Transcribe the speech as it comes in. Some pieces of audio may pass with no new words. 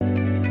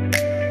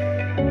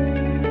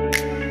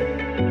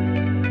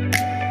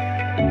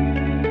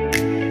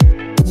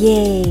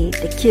Yay,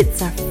 the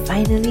kids are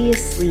finally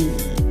asleep.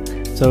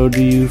 So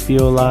do you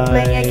feel like...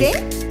 Playing a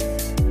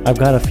game? I've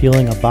got a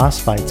feeling a boss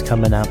fight's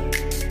coming up.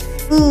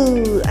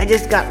 Ooh, I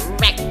just got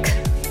wrecked.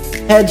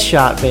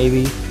 Headshot,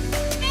 baby.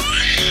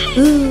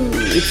 Ooh,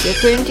 it's your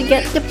turn to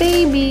get the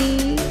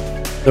baby.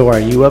 So are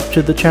you up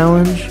to the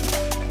challenge?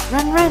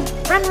 Run, run,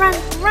 run,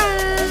 run,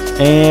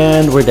 run.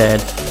 And we're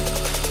dead.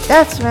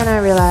 That's when I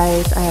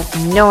realized I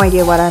have no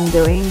idea what I'm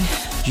doing.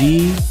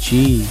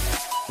 GG.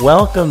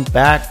 Welcome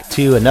back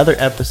to another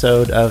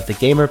episode of the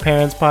Gamer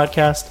Parents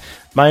Podcast.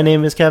 My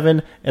name is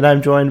Kevin, and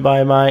I'm joined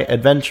by my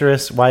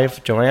adventurous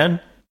wife, Joanne.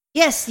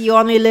 Yes, you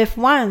only live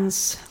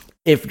once.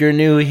 If you're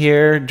new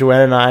here,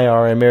 Joanne and I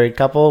are a married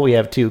couple. We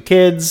have 2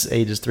 kids,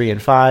 ages 3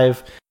 and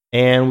 5,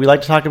 and we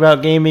like to talk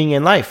about gaming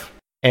and life.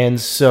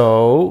 And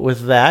so,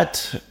 with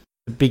that,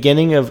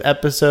 beginning of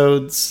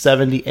episode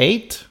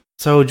 78.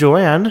 So,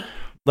 Joanne,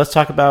 let's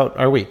talk about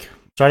our week.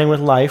 Starting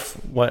with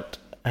life, what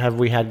have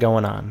we had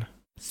going on?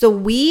 So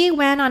we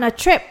went on a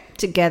trip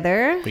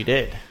together. We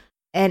did.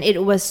 And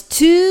it was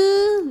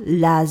to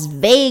Las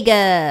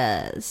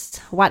Vegas.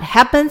 What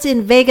happens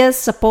in Vegas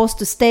supposed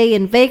to stay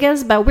in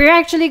Vegas, but we're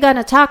actually going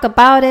to talk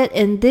about it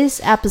in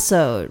this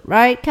episode.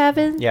 Right,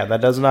 Kevin? Yeah,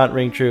 that does not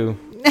ring true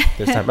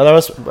this time.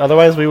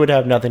 Otherwise, we would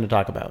have nothing to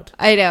talk about.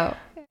 I know.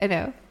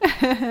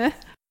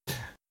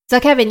 So,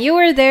 Kevin, you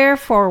were there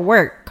for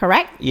work,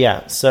 correct?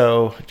 Yeah,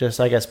 so just,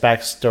 I guess,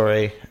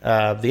 backstory.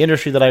 The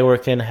industry that I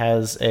work in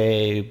has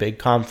a big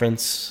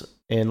conference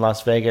in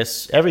Las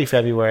Vegas every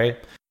February.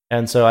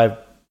 And so I've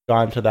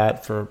gone to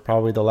that for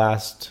probably the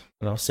last,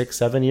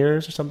 6-7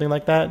 years or something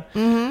like that.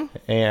 Mm-hmm.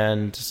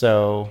 And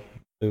so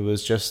it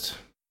was just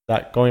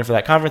that going for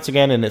that conference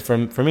again. And for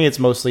me, it's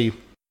mostly,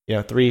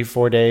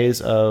 3-4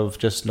 days of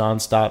just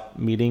nonstop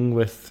meeting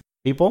with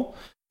people.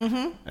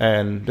 Mm-hmm.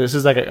 And this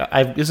is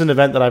this is an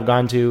event that I've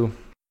gone to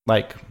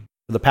like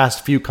the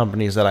past few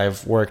companies that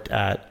I've worked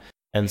at.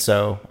 And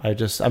so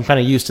I'm kind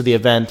of used to the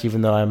event,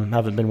 even though I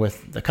haven't been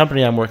with the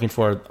company I'm working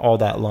for all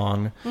that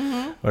long.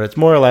 Mm-hmm. But it's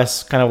more or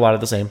less kind of a lot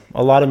of the same.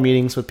 A lot of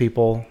meetings with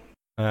people,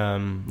 a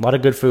lot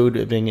of good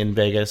food being in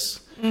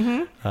Vegas.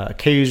 Mm-hmm.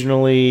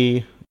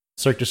 Occasionally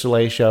Cirque du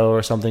Soleil show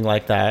or something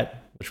like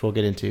that, which we'll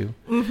get into.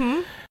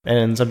 Mm-hmm.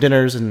 And some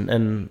dinners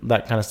and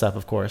that kind of stuff,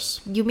 of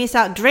course. You miss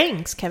out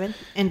drinks, Kevin.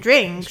 And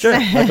drinks. Sure,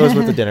 that goes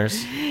with the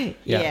dinners.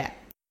 Yeah.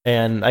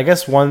 And I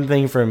guess one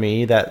thing for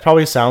me that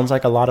probably sounds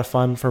like a lot of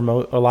fun for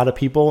a lot of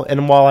people,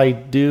 and while I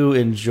do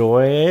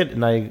enjoy it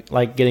and I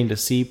like getting to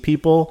see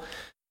people,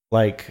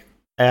 like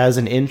as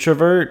an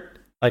introvert,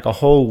 like a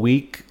whole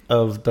week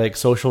of like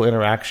social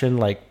interaction,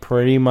 like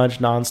pretty much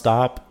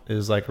nonstop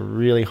is like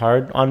really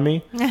hard on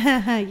me.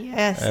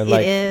 Yes, and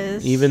like, it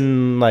is.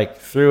 Even like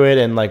through it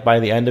and like by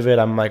the end of it,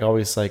 I'm like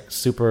always like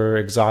super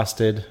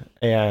exhausted,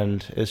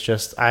 and it's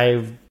just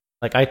I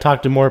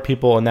talk to more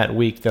people in that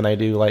week than I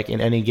do like in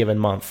any given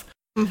month,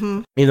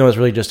 Mm-hmm. even though it's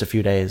really just a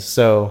few days.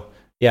 So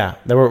yeah,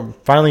 they were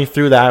finally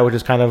through that, which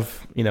is kind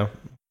of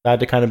glad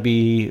to kind of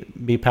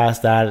be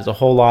past that. It's a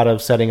whole lot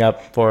of setting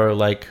up for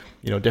like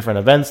different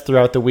events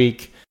throughout the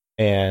week,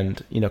 and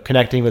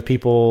connecting with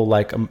people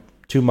like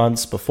 2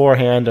 months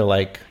beforehand to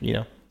like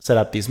set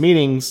up these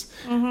meetings,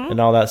 Mm-hmm. and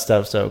all that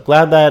stuff. So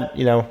glad that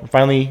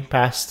finally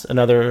passed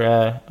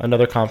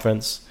another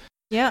conference.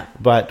 Yeah.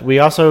 But we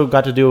also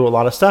got to do a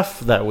lot of stuff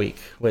that week,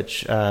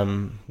 which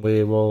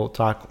we will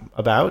talk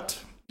about.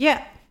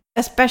 Yeah.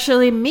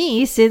 Especially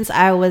me, since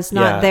I was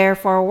not there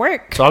for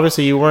work. So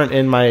obviously you weren't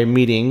in my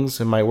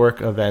meetings and my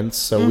work events,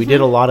 so Mm-hmm. we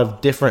did a lot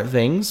of different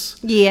things.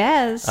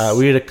 Yes.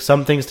 We did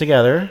some things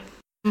together.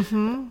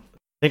 Mm-hmm.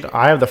 I think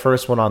I have the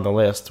first one on the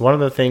list. One of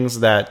the things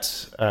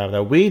that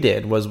we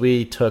did was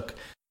we took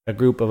a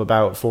group of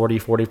about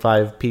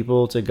 40-45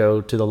 people to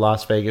go to the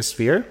Las Vegas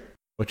Sphere,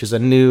 which is a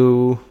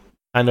new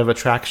kind of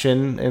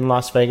attraction in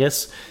Las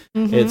Vegas.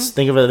 Mm-hmm.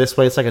 Think of it this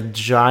way, it's like a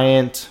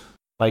giant,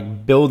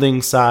 like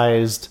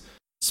building-sized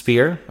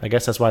sphere. I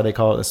guess that's why they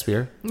call it a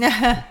sphere,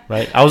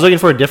 right? I was looking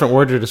for a different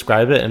word to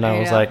describe it, and I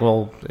was like,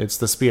 well, it's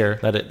the sphere.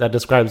 That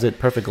describes it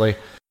perfectly.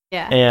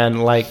 Yeah.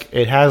 And like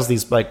it has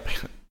these like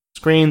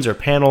screens or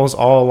panels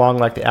all along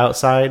like the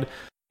outside,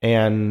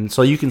 and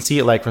so you can see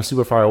it like from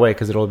super far away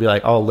because it'll be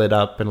like all lit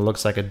up and it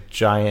looks like a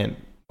giant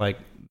like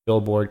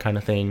billboard kind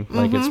of thing.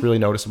 Like Mm-hmm. it's really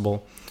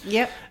noticeable.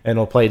 Yep. And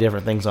it'll play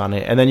different things on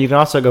it, and then you can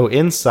also go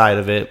inside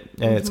of it,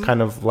 and Mm-hmm. it's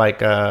kind of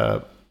like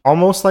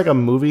almost like a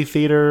movie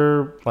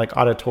theater like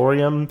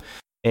auditorium,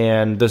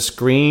 and the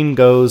screen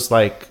goes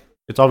like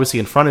it's obviously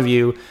in front of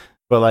you,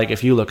 but like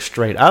if you look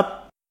straight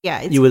up,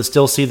 you would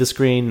still see the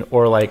screen,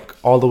 or like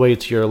all the way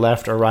to your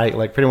left or right,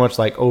 like pretty much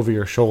like over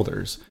your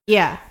shoulders.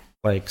 Yeah.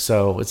 Like,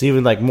 so it's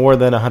even like more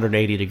than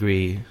 180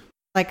 degree.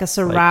 Like a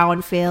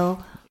surround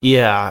feel.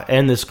 Yeah,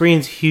 and the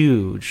screen's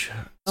huge.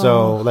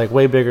 So like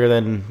way bigger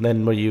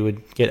than what you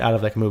would get out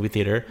of like a movie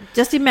theater.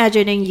 Just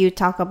imagining you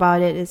talk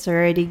about it, it's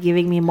already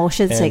giving me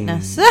motion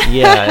sickness.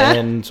 Yeah,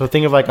 and so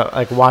think of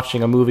like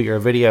watching a movie or a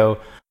video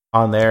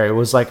on there. It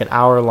was like an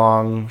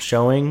hour-long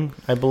showing,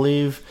 I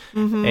believe.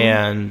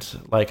 And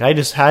like I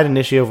just had an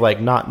issue of like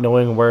not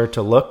knowing where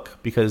to look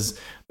because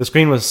the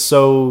screen was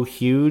so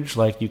huge.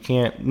 Like you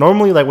can't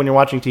normally, like when you're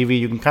watching TV,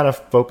 you can kind of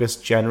focus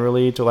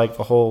generally to like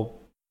the whole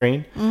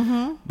screen.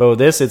 But with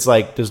this, it's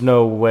like there's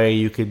no way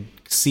you could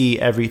see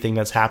everything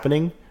that's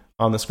happening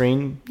on the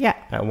screen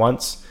at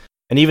once.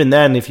 And even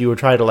then, if you were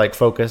trying to like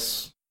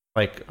focus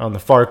like on the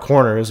far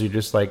corners, you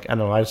just like, I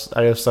don't know, I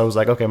was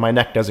like, okay, my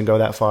neck doesn't go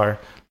that far,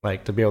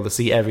 like to be able to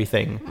see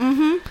everything.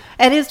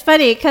 And it's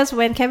funny because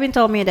when Kevin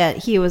told me that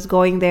he was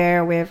going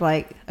there with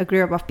like a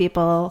group of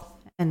people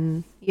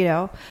and, you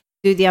know,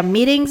 do their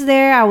meetings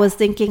there, I was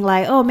thinking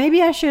like, oh,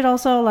 maybe I should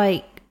also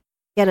like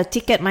get a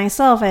ticket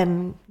myself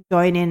and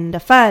join in the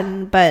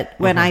fun. But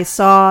when I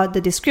saw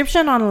the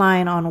description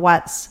online on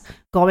what's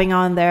going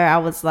on there, I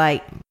was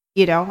like,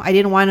 you know, I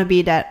didn't want to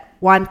be that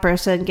one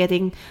person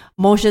getting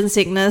motion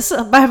sickness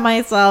by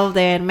myself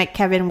there and make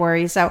Kevin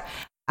worry. So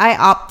I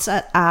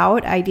opted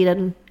out. I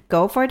didn't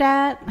go for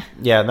that.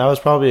 Yeah, that was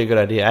probably a good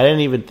idea. I didn't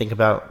even think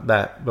about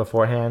that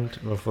beforehand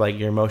with like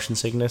your motion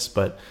sickness,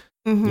 but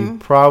you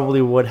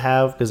probably would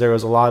have because there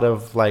was a lot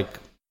of like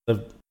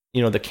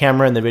the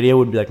camera and the video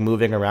would be like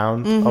moving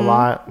around a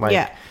lot,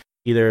 like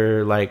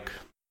either like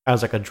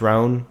as like a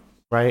drone,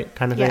 right,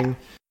 kind of thing.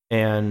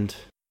 And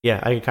yeah,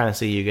 I could kind of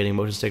see you getting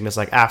motion sickness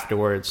like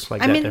afterwards.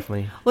 Like I mean,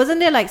 definitely. Wasn't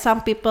there like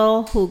some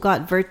people who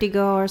got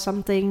vertigo or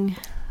something?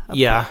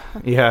 Yeah.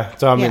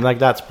 So I mean, like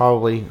that's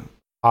probably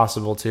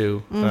possible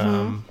too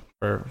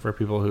for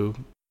people who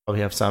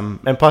probably have some,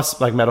 and plus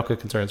like medical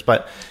concerns.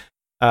 But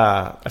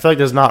I feel like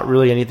there's not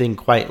really anything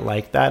quite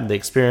like that. The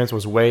experience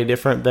was way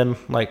different than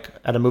like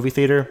at a movie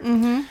theater.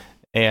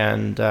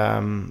 And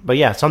but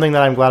yeah, something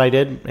that I'm glad I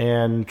did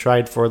and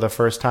tried for the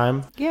first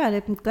time. Yeah,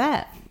 I'm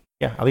glad.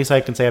 Yeah, at least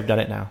I can say I've done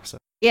it now. So.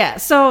 Yeah,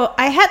 so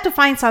I had to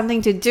find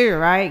something to do,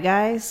 right,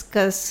 guys?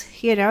 Because,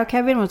 you know,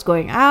 Kevin was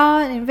going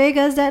out in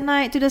Vegas that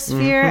night to the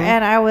Sphere,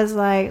 and I was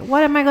like,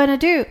 what am I going to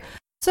do?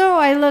 So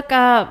I look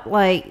up,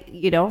 like,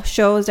 you know,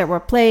 shows that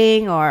were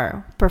playing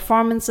or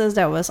performances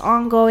that was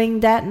ongoing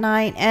that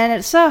night, and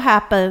it so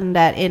happened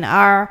that in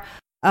our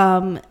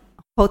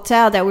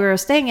hotel that we were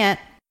staying at,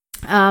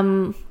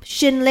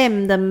 Shin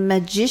Lim, the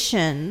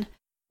magician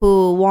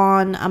who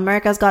won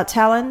America's Got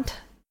Talent,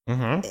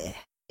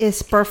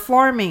 is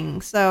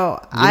performing. So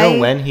you know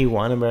when he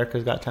won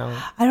America's Got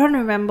Talent? I don't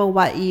remember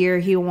what year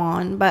he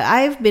won, but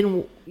I've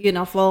been, you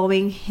know,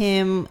 following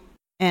him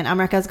and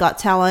America's Got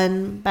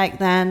Talent back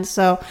then.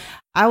 So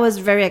I was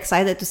very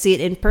excited to see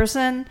it in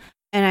person,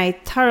 and I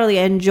thoroughly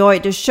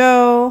enjoyed the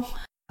show.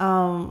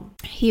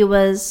 He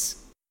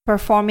was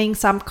performing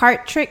some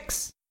card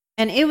tricks,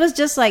 and it was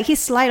just like his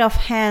sleight of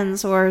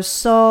hands were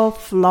so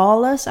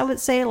flawless. I would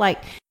say,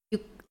 like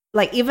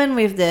even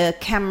with the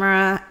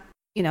camera,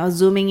 you know,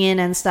 zooming in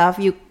and stuff,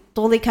 you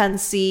totally can't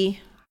see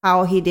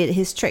how he did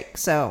his trick.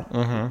 So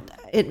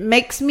it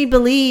makes me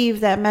believe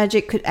that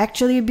magic could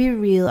actually be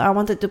real. I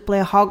wanted to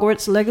play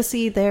Hogwarts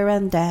Legacy there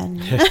and then.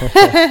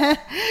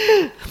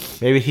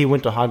 Maybe he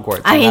went to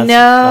Hogwarts. I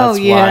know.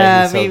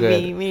 That's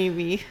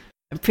maybe.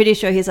 I'm pretty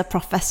sure he's a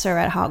professor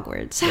at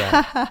Hogwarts.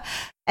 Yeah.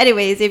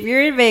 Anyways, if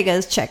you're in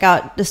Vegas, check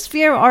out the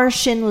Sphere or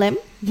Shin Lim.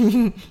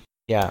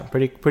 Yeah,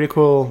 pretty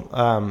cool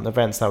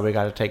events that we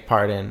got to take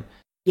part in.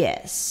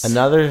 Yes.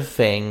 Another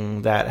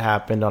thing that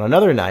happened on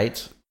another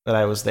night that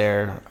I was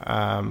there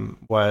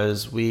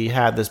was we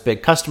had this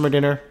big customer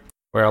dinner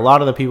where a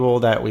lot of the people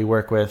that we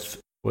work with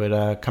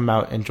would come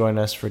out and join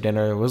us for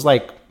dinner. It was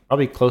like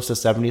probably close to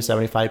 70,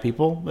 75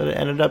 people that it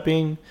ended up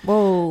being.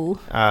 Whoa.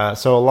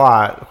 So a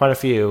lot, quite a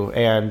few.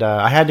 And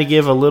I had to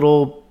give a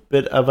little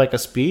bit of like a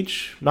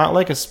speech, not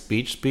like a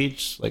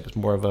speech, like it's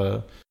more of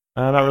a,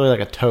 not really like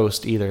a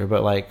toast either,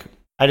 but like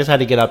I just had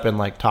to get up and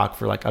like talk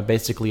for like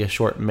basically a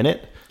short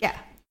minute. Yeah.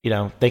 You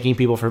know, thanking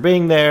people for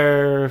being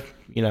there,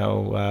 you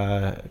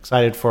know,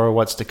 excited for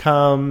what's to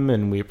come,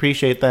 and we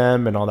appreciate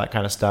them and all that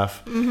kind of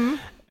stuff.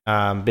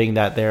 Being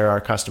that they're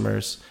our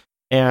customers.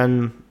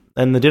 And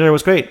the dinner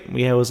was great.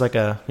 It was like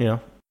a, you know,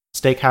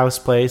 steakhouse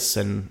place,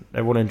 and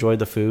everyone enjoyed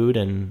the food,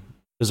 and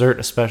dessert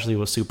especially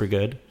was super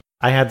good.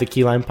 I had the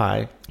key lime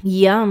pie.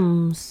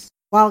 Yums.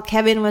 While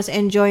Kevin was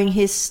enjoying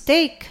his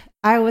steak,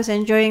 I was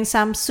enjoying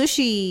some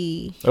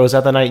sushi. Oh, was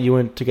that the night you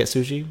went to get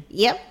sushi?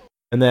 Yep.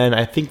 And then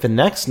I think the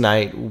next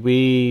night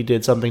we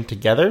did something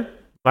together,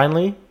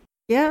 finally.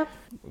 Yeah.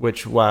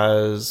 Which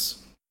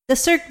was... the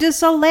Cirque du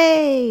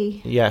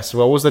Soleil. Yes.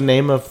 What was the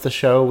name of the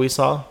show we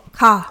saw?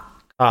 Ka.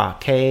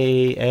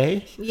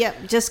 K-A?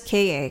 Yep, just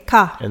K-A.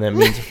 Ka. And that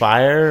means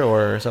fire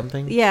or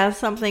something? Yeah,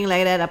 something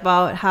like that,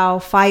 about how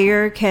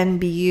fire can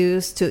be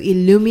used to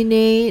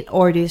illuminate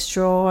or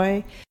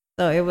destroy.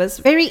 So it was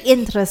very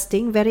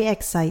interesting, very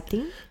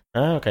exciting.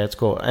 Oh, okay, that's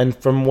cool. And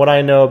from what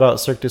I know about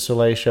Cirque du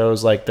Soleil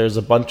shows, like there's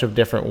a bunch of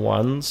different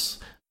ones,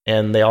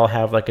 and they all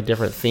have like a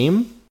different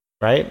theme,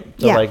 right?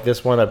 So like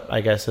this one,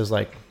 I guess, is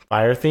like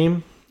fire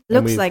theme.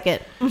 Looks like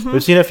it.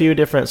 We've seen a few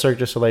different Cirque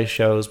du Soleil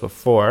shows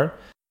before,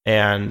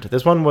 and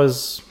this one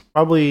was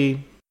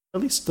probably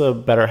at least the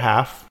better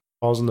half,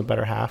 falls in the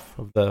better half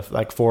of the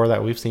like 4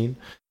 that we've seen.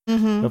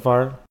 so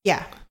far.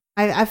 Yeah,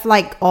 I've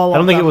liked all. I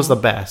don't of think them. it was the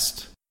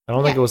best. I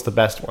don't think Yeah. it was the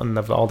best one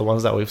of all the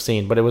ones that we've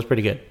seen, but it was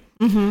pretty good.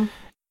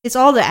 It's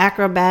all the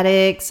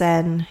acrobatics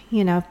and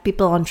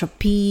people on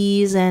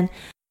trapeze, and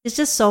it's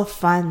just so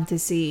fun to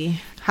see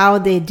how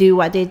they do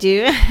what they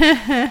do.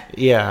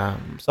 Yeah,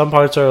 some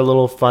parts are a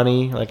little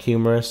funny, like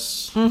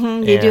humorous.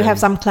 They do have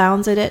some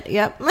clowns in it.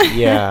 Yep.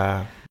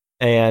 Yeah.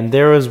 And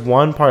there was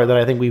one part that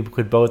I think we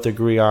could both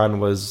agree on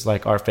was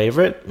like our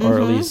favorite, or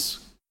at least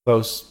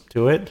close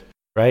to it,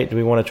 right? Do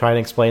we want to try and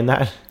explain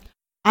that?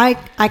 I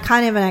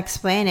can't even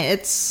explain it.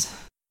 It's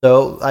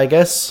So I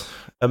guess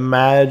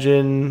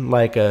imagine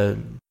like a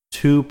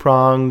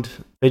two-pronged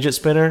fidget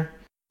spinner,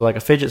 like a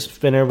fidget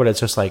spinner, but it's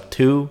just like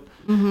two,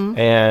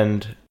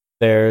 and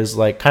there's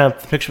like kind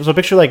of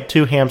picture like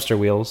two hamster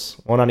wheels,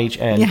 one on each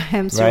end,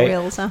 hamster right?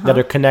 wheels that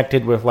are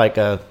connected with like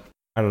a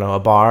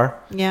bar,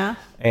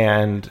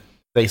 and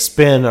they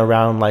spin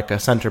around like a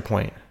center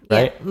point,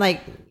 right? Yeah,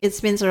 like it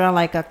spins around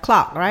like a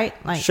clock, right?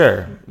 Like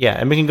Sure, yeah,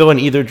 and we can go in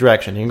either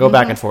direction. You can go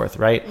back and forth,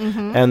 right?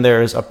 And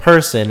there's a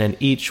person in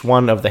each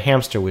one of the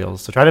hamster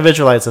wheels. So try to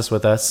visualize this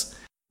with us,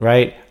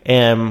 right?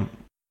 And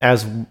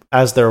as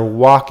they're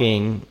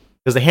walking,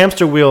 because the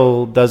hamster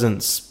wheel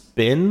doesn't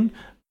spin,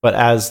 but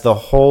as the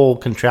whole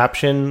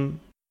contraption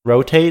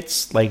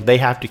rotates, like they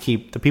have to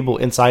keep, the people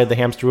inside the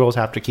hamster wheels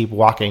have to keep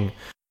walking,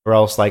 or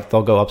else like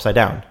they'll go upside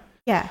down.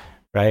 Yeah.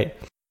 Right.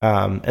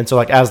 And so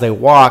like as they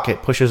walk,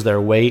 it pushes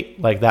their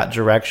weight like that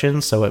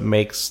direction, so it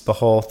makes the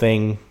whole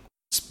thing,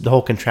 the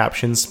whole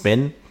contraption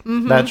spin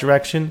that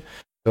direction.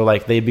 So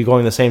like they'd be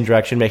going the same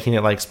direction, making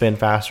it like spin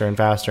faster and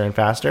faster and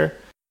faster.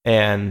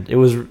 And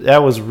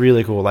that was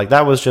really cool. Like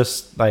that was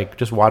just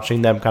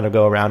watching them kind of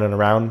go around and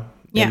around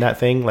in that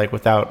thing, like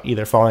without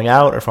either falling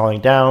out or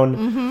falling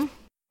down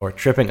or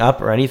tripping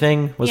up or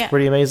anything, was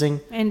pretty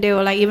amazing. And they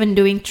were like even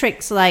doing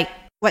tricks like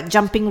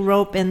jumping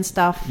rope and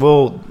stuff.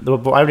 Well,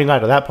 I didn't got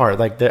to that part.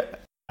 Like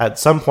at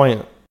some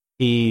point,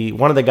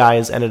 one of the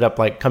guys ended up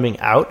like coming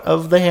out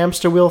of the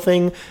hamster wheel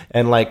thing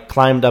and like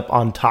climbed up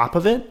on top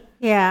of it.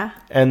 Yeah.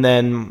 And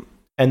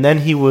then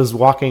he was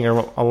walking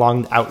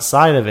along the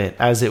outside of it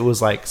as it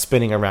was like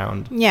spinning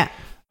around. Yeah.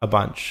 A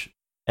bunch,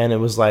 and it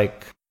was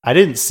like I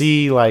didn't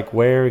see like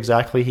where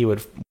exactly he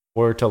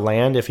were to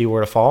land if he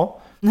were to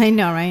fall. I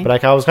know, right? But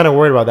like I was kind of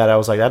worried about that. I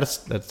was like, that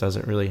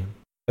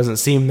doesn't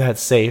seem that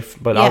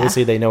safe. But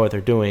obviously they know what they're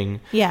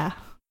doing. Yeah.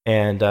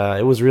 And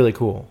it was really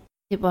cool.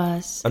 It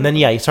was. And then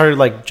he started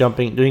like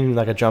doing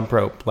like a jump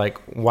rope, like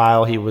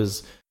while he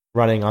was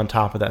running on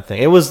top of that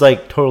thing. It was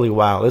like totally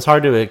wild. It's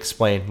hard to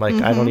explain. Like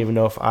I don't even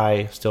know if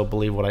I still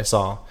believe what I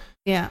saw.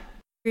 Yeah,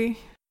 I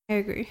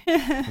agree.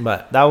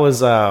 But that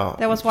was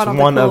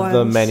one of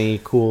the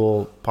many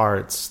cool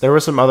parts. There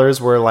were some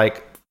others where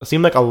like it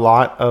seemed like a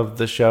lot of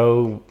the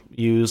show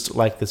used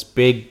like this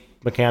big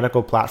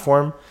mechanical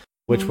platform,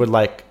 which would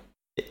like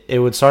it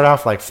would start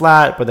off like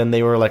flat, but then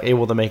they were like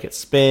able to make it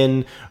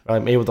spin, or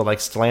like, able to like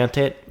slant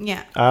it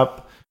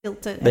up.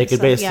 Tilt it. They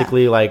could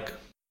basically like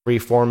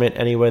reform it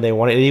any way they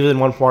wanted. And even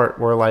one part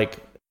where like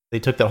they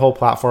took that whole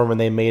platform and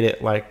they made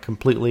it like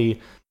completely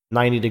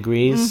 90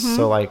 degrees,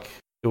 so like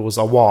it was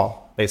a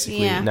wall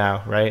basically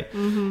now, right?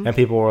 And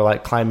people were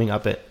like climbing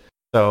up it.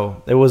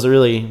 So it was a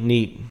really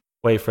neat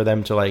way for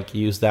them to like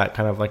use that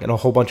kind of like in a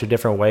whole bunch of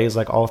different ways,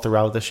 like all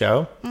throughout the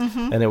show.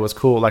 And it was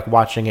cool like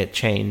watching it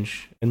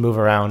change and move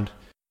around.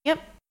 Yep.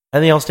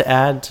 Anything else to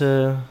add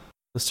to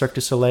the Cirque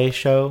du Soleil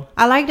show?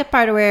 I like the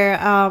part where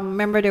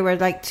remember there were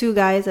like two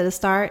guys at the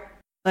start.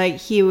 Like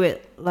he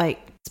would like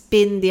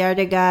spin the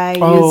other guy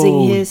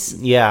using his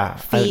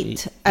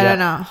feet. I don't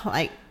know.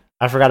 Like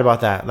I forgot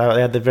about that.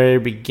 At the very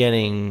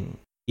beginning.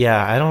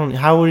 Yeah,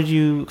 how would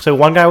you... So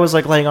one guy was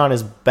like laying on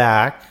his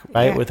back,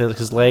 right? With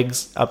his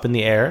legs up in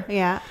the air.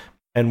 Yeah.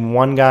 And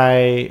one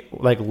guy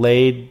like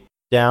laid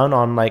down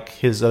on like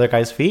his other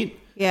guy's feet.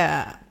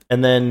 Yeah.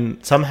 And then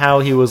somehow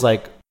he was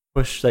like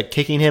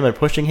kicking him and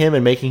pushing him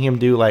and making him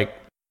do like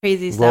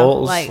crazy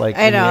rolls, stuff. like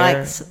I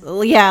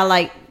know,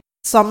 like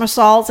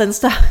somersaults and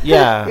stuff.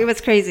 Yeah. It was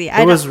crazy.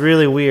 It was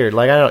really weird.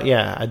 Like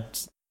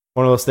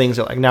one of those things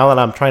that, like, now that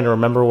I'm trying to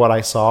remember what I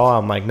saw,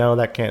 I'm like, no,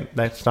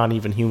 that's not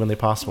even humanly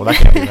possible. That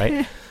can't be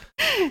right.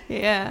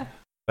 Yeah.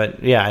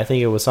 But yeah, I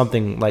think it was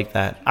something like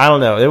that. I don't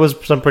know. It was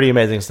some pretty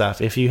amazing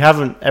stuff. If you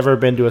haven't ever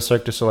been to a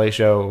Cirque du Soleil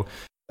show,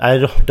 I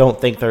don't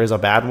think there is a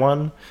bad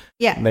one.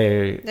 Yeah.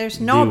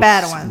 There's no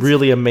bad ones.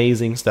 Really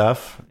amazing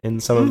stuff in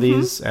some of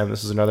these, and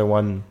this is another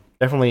one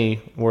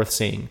definitely worth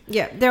seeing.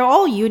 Yeah, they're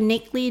all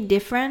uniquely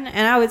different,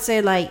 and I would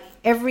say like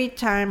every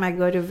time I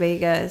go to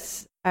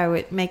Vegas, I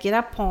would make it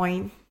a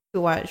point to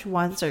watch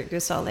one Cirque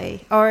du Soleil,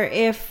 or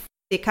if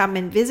they come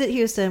and visit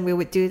Houston, we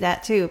would do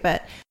that too.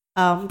 But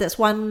that's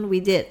one we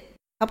did a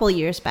couple of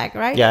years back,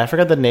 right? Yeah, I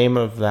forgot the name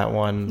of that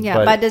one.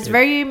 Yeah, but there's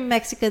very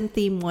Mexican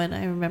theme one,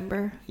 I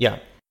remember. Yeah.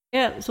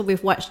 Yeah, so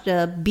we've watched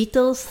the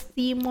Beatles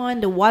theme one,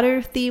 the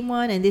water theme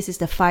one, and this is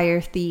the fire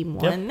theme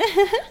one.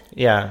 Yep.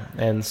 Yeah,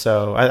 and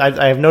so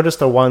I've noticed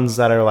the ones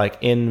that are like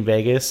in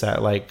Vegas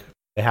that like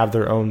they have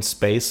their own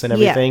space and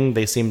everything.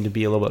 They seem to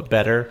be a little bit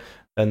better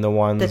than the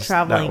ones The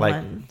traveling that like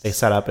ones. they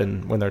set up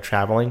in when they're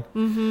traveling,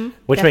 Definitely.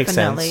 which makes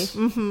sense.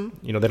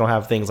 You know, they don't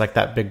have things like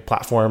that big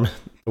platform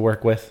to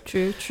work with.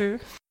 True.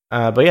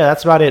 But yeah,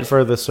 that's about it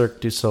for the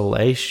Cirque du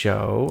Soleil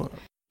show.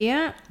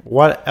 Yeah.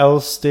 What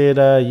else did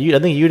you? I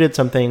think you did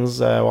some things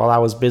while I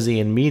was busy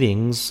in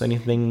meetings.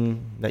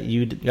 Anything that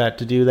you got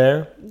to do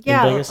there in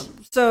Vegas?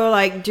 So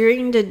like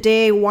during the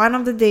day, one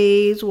of the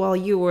days while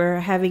you were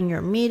having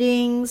your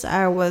meetings,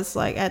 I was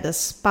like at the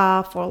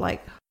spa for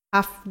like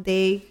half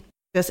day,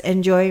 just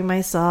enjoying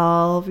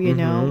myself, you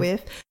know,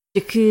 with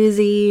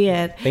jacuzzi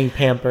and Being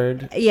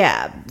pampered.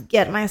 yeah,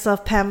 get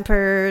myself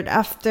pampered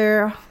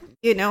after,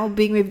 you know,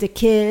 being with the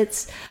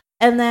kids.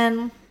 And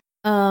then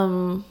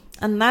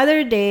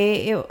another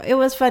day, it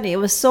was funny. It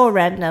was so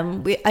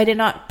random. I did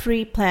not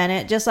pre-plan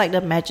it, just like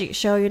the magic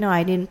show. You know,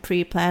 I didn't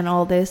pre-plan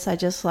all this. I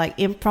just like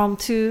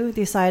impromptu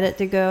decided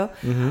to go.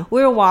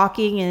 We were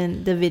walking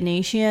in the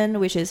Venetian,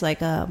 which is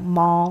like a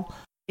mall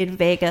in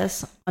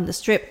Vegas on the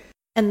Strip,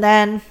 and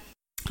then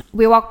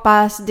we walked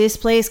past this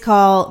place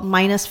called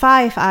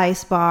 -5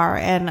 Ice Bar,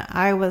 and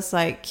I was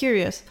like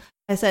curious.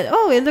 I said,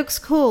 "Oh, it looks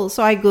cool."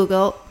 So I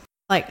googled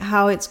like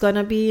how it's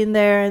gonna be in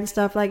there and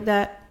stuff like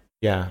that.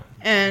 Yeah.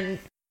 And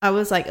I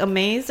was like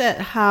amazed at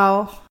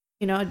how,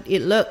 you know,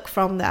 it looked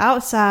from the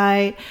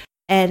outside.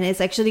 And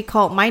it's actually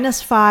called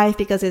 -5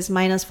 because it's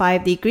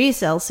 -5 degrees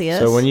Celsius.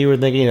 So when you were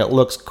thinking it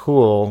looks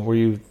cool, were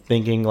you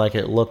thinking like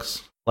it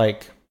looks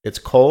like it's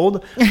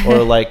cold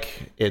or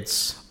like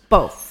it's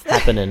both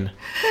happening?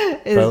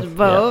 It's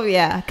both,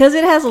 yeah. Because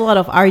it has a lot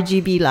of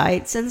RGB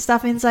lights and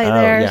stuff inside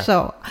there. Yeah.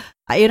 So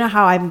you know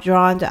how I'm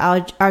drawn to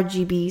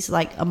RGBs,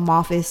 like a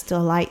moth is to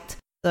light.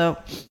 So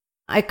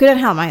I couldn't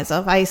help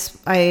myself. I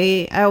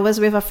was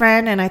with a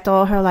friend and I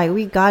told her like,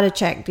 we gotta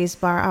check this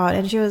bar out,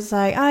 and she was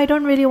like, I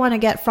don't really want to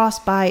get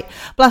frostbite.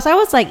 Plus I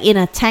was like in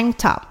a tank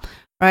top,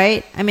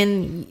 right? I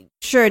mean,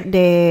 sure,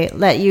 they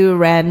let you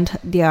rent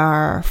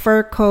their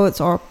fur coats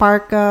or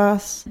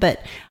parkas, but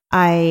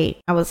I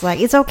was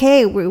like, it's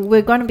okay,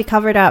 we're going to be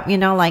covered up, you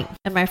know, like,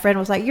 and my friend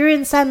was like, you're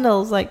in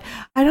sandals. Like,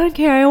 I don't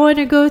care, I want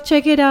to go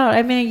check it out.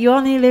 I mean, you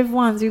only live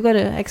once, you got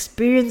to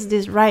experience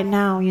this right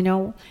now, you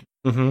know.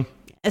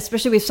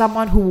 Especially with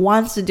someone who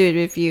wants to do it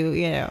with you,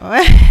 you know.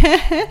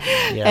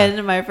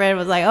 And my friend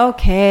was like,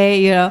 okay,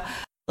 you know.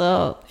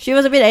 So she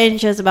was a bit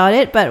anxious about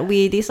it, but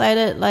we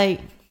decided like,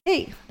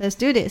 hey, let's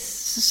do this.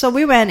 So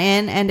we went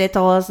in and they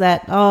told us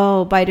that,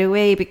 oh, by the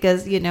way,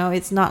 because, you know,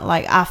 it's not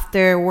like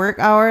after work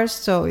hours,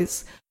 so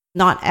it's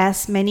not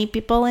as many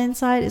people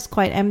inside. It's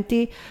quite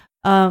empty.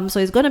 So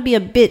it's going to be a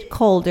bit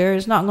colder.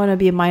 It's not going to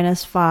be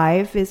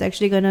 -5. It's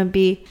actually going to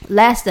be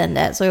less than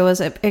that. So it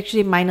was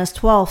actually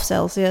 -12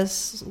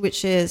 Celsius,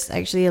 which is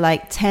actually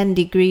like 10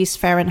 degrees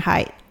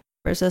Fahrenheit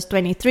versus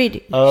 23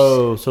 degrees.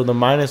 Oh, so the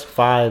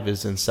 -5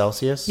 is in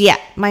Celsius? Yeah,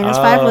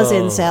 -5 was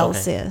in okay.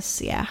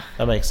 Celsius. Yeah.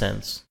 That makes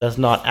sense. That's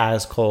not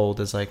as cold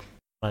as like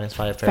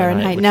 -5 Fahrenheit,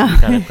 Fahrenheit, which no. would be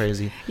kind of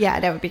crazy. Yeah,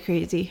 that would be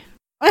crazy.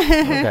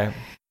 Okay.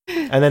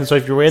 And then, so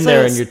if you're in So there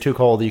and it's- you're too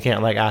cold, you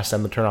can't like ask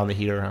them to turn on the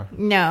heater, huh?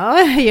 No,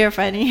 you're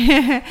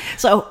funny.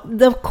 So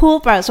the cool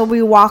part, so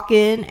we walk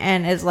in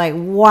and it's like,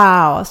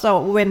 wow.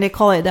 So when they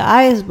call it the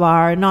ice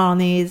bar, not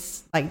only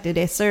is like, do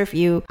they serve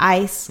you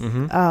ice,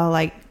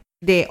 like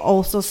they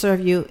also serve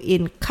you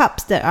in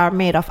cups that are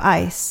made of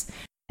ice.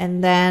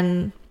 And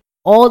then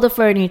all the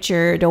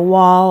furniture, the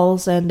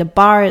walls and the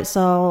bar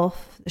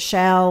itself, the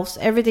shelves,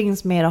 everything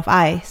is made of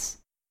ice.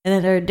 And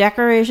then there are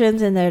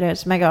decorations in there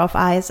that's made of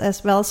ice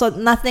as well. So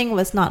nothing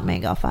was not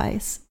made of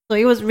ice. So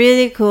it was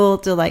really cool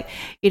to like,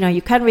 you know,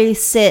 you can't really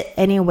sit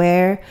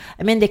anywhere.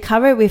 I mean, they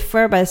cover it with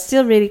fur, but it's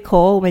still really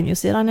cold when you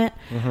sit on it.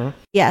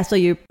 Yeah, so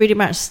you're pretty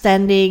much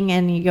standing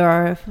and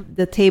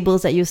the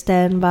tables that you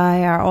stand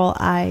by are all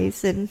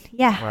ice. And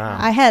yeah, Wow.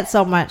 I had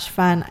so much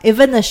fun.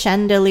 Even the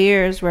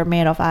chandeliers were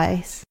made of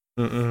ice.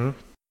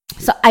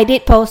 So I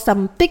did post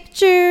some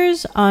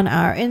pictures on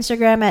our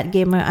Instagram at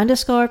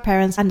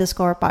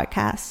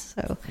gamer_parents_podcast.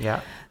 So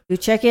Yeah. you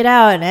check it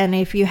out. And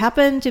if you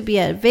happen to be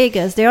at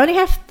Vegas, they only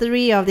have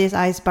 3 of these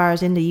ice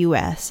bars in the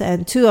US,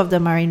 and 2 of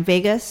them are in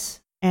Vegas,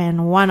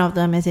 and 1 of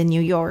them is in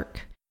New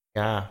York.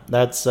 Yeah.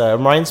 That's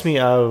reminds me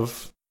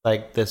of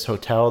like this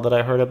hotel that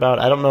I heard about.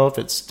 I don't know if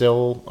it's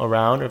still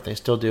around or if they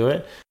still do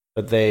it,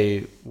 but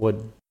they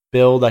would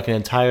build like an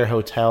entire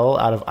hotel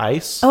out of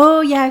ice.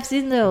 Oh yeah, I've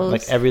seen those.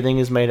 Like everything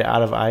is made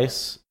out of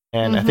ice,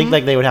 and I think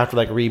like they would have to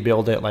like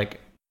rebuild it like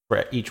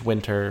for each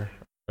winter,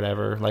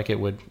 whatever. Like it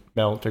would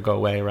melt or go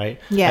away, right?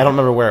 Yeah. I don't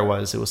remember where it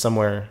was. It was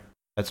somewhere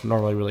that's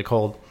normally really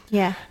cold,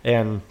 Yeah.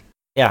 and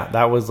yeah,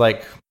 that was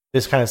like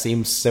this kind of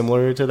seems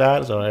similar to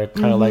that. So I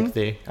kind of like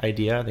the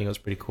idea. I think it was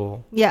pretty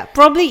cool. Yeah,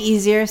 probably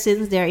easier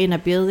since they're in a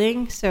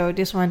building. So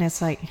this one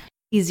is like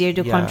easier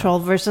to control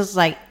versus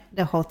like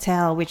the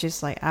hotel, which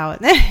is like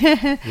out.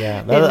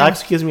 Yeah, that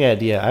actually gives me an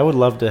idea. I would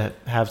love to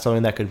have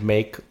something that could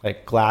make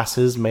like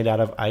glasses made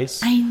out of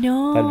ice. I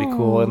know. That'd be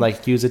cool, and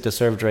like use it to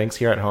serve drinks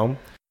here at home.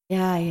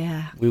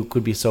 Yeah. We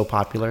could be so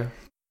popular.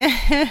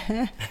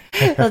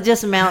 They'll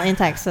just melt in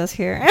Texas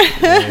here.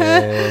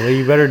 Well,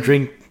 you better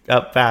drink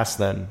up fast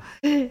then.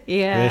 Yeah.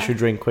 Finish your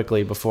drink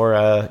quickly before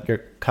your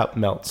cup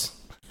melts.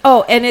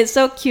 Oh, and it's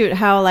so cute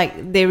how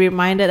like they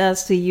reminded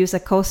us to use a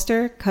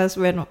coaster because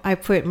when I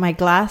put my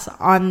glass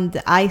on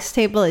the ice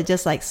table, it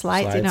just like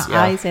slides,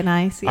 Yeah. ice and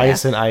ice. Yeah.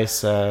 Ice and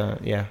ice,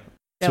 yeah.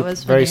 That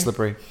was very funny.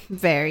 slippery.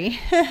 Very.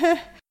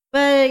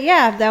 But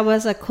yeah, that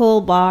was a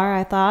cool bar,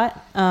 I thought.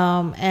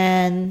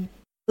 And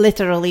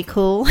literally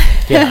cool.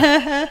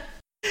 Yeah.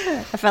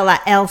 I felt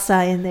like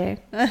Elsa in there.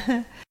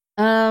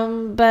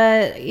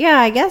 But yeah,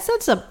 I guess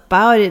that's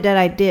about it that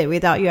I did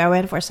without you. I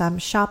went for some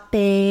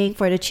shopping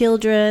for the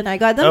children. I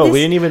got them. Oh, we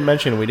didn't even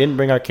mention we didn't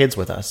bring our kids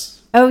with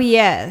us. Oh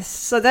yes,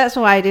 so that's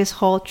why this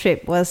whole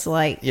trip was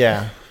like.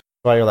 Yeah.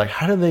 Why you're like,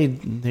 how do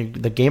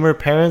the gamer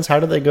parents? How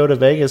do they go to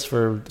Vegas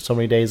for so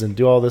many days and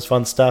do all this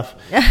fun stuff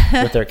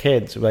with their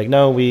kids? We're like,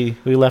 no, we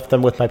left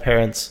them with my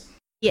parents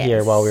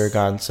here while we were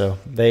gone. So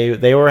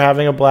they were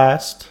having a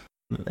blast.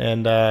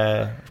 And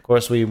of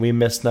course, we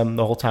missed them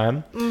the whole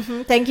time.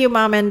 Mm-hmm. Thank you,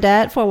 Mom and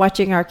Dad, for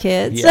watching our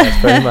kids.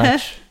 Yes, very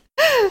much.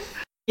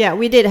 Yeah,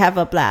 we did have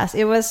a blast.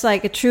 It was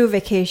like a true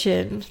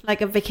vacation.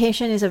 Like a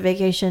vacation is a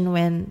vacation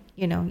when,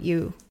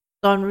 you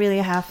don't really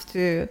have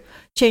to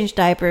change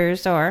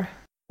diapers or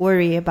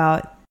worry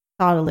about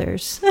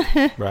toddlers.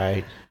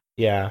 Right.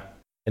 Yeah.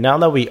 And now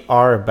that we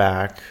are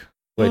back,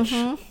 which,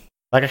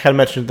 like I kind of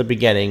mentioned at the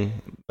beginning,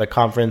 the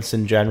conference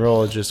in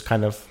general is just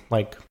kind of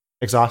like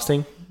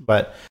exhausting.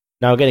 But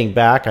now getting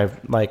back, I've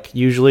like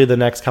usually the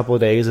next couple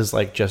of days is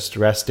like just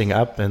resting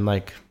up and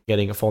like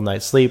getting a full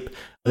night's sleep.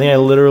 I think I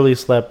literally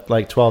slept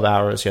like 12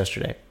 hours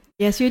yesterday.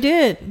 Yes, you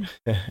did.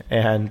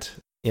 And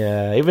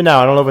yeah, even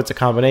now, I don't know if it's a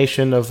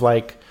combination of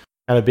like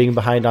kind of being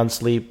behind on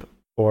sleep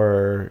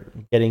or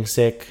getting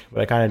sick,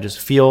 but I kind of just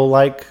feel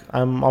like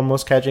I'm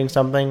almost catching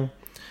something.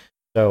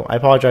 So I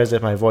apologize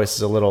if my voice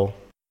is a little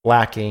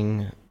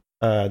lacking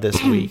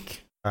this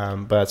week,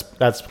 but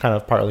that's kind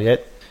of partly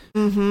it.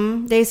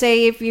 Mm-hmm. They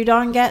say if you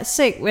don't get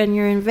sick when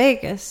you're in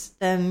Vegas,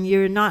 then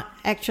you're not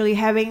actually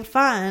having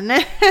fun.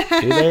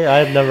 Do they?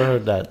 I've never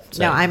heard that.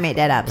 So. No, I made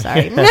that up.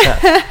 Sorry.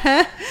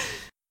 I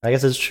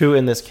guess it's true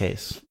in this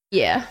case.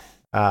 Yeah.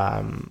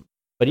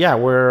 But yeah,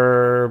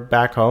 we're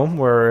back home.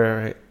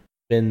 We're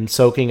been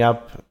soaking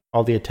up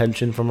all the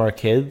attention from our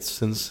kids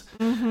since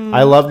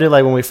I loved it.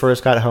 Like when we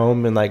first got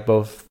home and like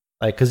both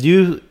like because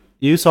you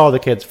saw the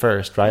kids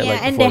first, right? Yeah,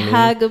 like, and they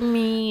hugged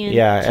me.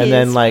 And and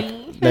then like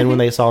me. then when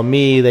they saw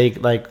me, they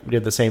like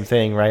did the same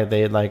thing, right?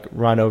 They'd like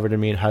run over to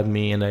me and hug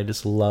me, and I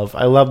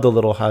love the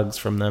little hugs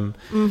from them.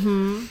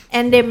 Mm-hmm.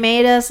 And they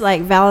made us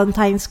like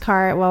Valentine's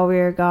card while we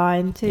were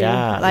gone too.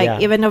 Yeah,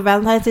 even though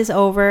Valentine's is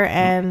over,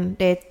 and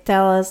they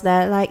tell us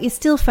that like it's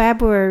still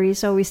February,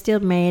 so we still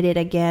made it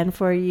again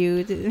for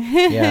you.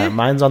 Yeah,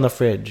 mine's on the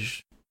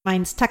fridge.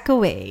 Mine's tucked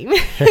away.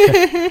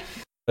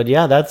 But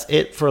yeah, that's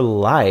it for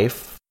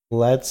life.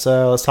 Let's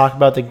talk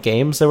about the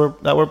games that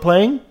we're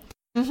playing.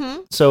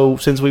 Mm-hmm. So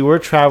since we were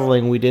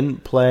traveling, we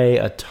didn't play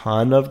a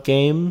ton of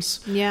games.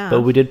 Yeah,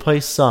 but we did play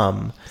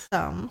some.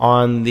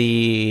 On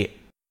the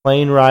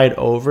plane ride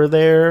over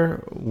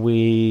there,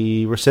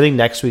 we were sitting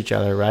next to each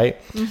other,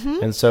 right?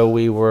 Mm-hmm. And so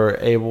we were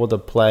able to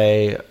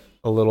play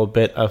a little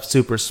bit of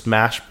Super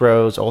Smash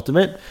Bros.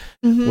 Ultimate,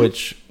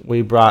 which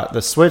we brought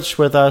the Switch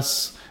with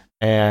us.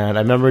 And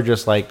I remember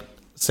just like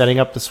setting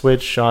up the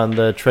Switch on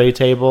the tray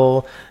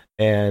table,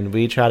 and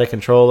we each had a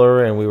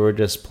controller, and we were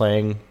just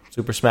playing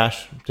Super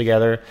Smash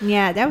together.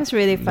 Yeah, that was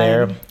really fun.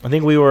 There, I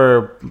think we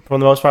were, for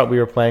the most part, we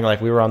were playing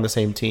like we were on the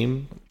same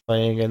team,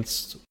 playing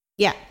against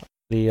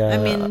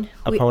the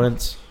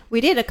opponents.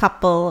 We did a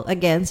couple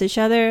against each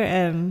other,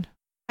 and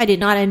I did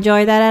not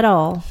enjoy that at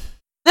all.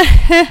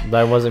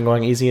 That wasn't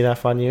going easy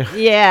enough on you.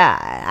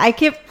 Yeah, I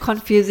kept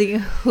confusing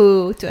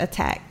who to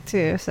attack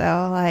too.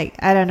 So like,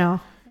 I don't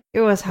know.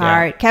 It was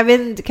hard.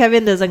 Yeah.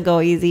 Kevin doesn't go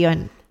easy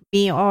on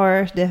me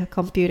or the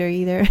computer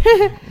either.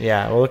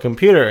 Yeah, well, the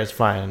computer is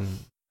fine.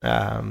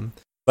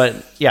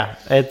 But yeah,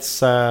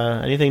 it's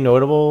anything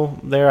notable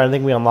there. I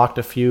think we unlocked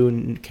a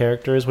few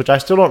characters, which I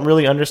still don't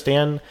really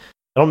understand.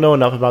 I don't know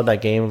enough about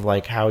that game of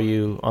like how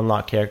you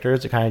unlock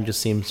characters. It kind of just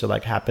seems to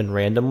like happen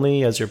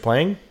randomly as you're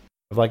playing.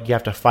 Of like you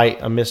have to fight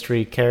a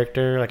mystery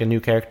character, like a new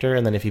character,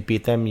 and then if you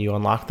beat them, you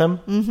unlock them.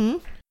 Mm-hmm.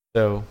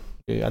 So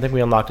I think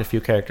we unlocked a few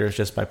characters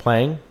just by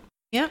playing.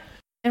 Yeah,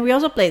 and we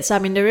also played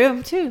some in the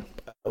room too.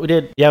 We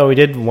did. Yeah, we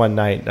did one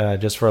night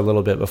just for a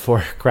little bit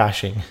before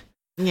crashing.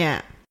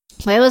 Yeah.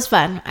 But it was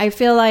fun. I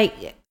feel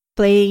like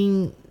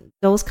playing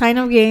those kind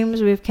of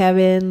games with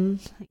Kevin,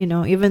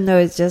 even though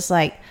it's just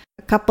like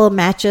a couple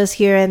matches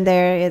here and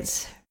there,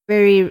 it's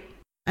very,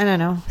 I don't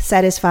know,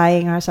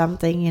 satisfying or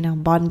something,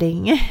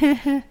 bonding.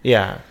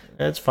 Yeah,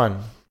 it's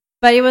fun.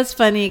 But it was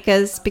funny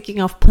because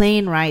speaking of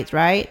plane rides,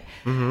 right?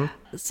 Mm-hmm.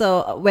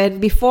 So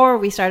before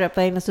we started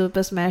playing the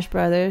Super Smash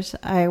Brothers,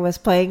 I was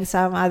playing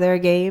some other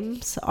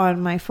games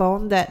on my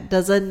phone that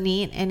doesn't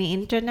need any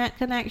internet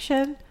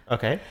connection.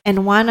 Okay.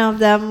 And one of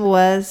them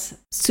was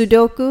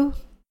Sudoku.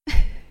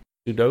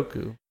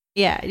 Sudoku.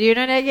 Yeah, do you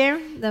know that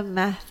game? The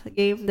math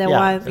game, It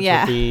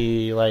would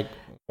be like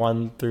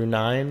 1 through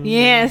 9.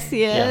 Yes.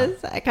 Yeah.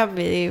 I can't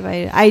believe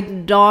I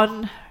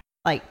don't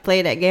like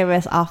play that game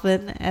as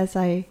often as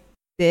I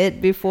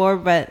did before,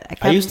 but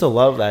I used to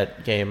love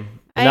that game.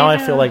 Now I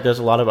feel like there's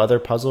a lot of other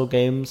puzzle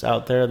games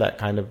out there that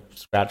kind of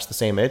scratch the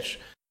same itch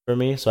for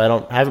me. So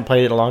I haven't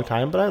played it in a long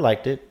time, but I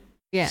liked it.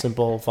 Yeah.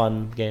 Simple,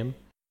 fun game.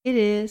 It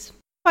is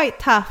quite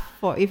tough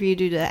for if you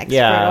do the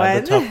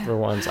expert the tougher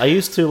ones. I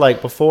used to,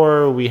 like,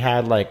 before we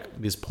had like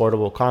these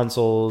portable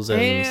consoles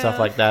and stuff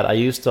like that, I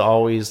used to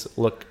always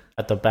look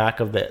at the back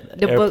of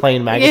the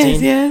Airplane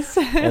magazine. Yes.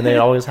 And they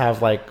always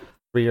have like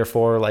 3 or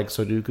 4 like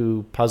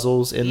Sudoku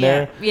puzzles in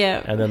there.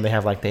 Yeah. And then they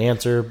have like the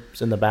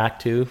answers in the back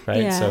too,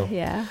 right?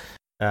 Yeah.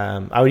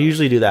 I would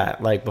usually do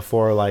that like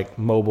before like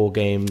mobile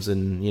games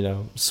and, you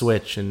know,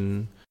 Switch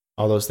and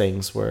all those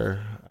things were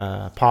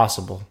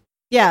possible.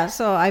 Yeah,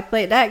 so I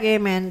played that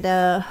game and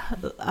the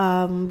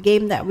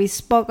game that we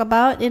spoke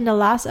about in the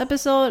last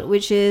episode,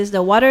 which is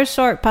the water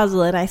sword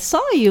puzzle. And I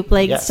saw you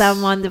playing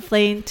some on the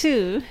plane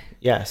too.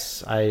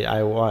 Yes,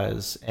 I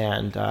was.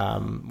 And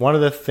one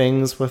of the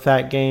things with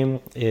that game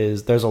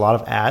is there's a lot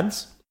of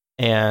ads.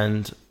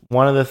 And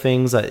one of the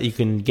things that you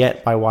can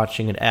get by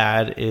watching an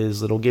ad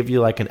is it'll give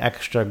you like an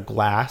extra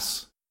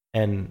glass.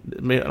 And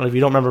if you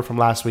don't remember from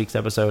last week's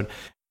episode,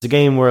 it's a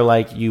game where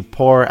like you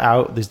pour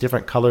out these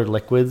different colored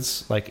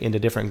liquids like into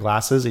different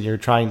glasses and you're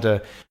trying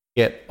to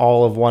get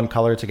all of one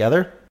color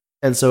together.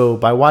 And so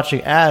by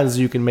watching ads,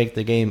 you can make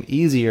the game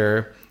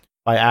easier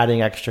by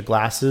adding extra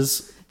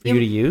glasses for you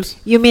to use.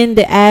 You mean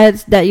the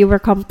ads that you were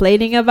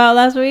complaining about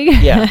last week?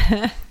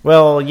 Yeah.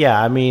 Well, yeah,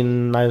 I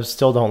mean, I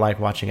still don't like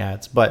watching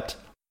ads, but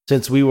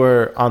since we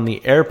were on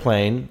the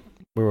airplane,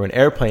 we were in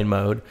airplane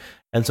mode,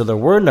 and so there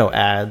were no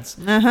ads,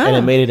 and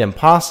it made it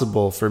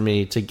impossible for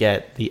me to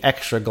get the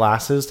extra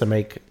glasses to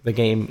make the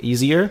game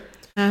easier.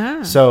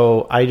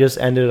 So I just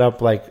ended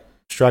up like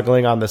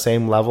struggling on the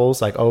same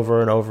levels like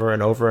over and over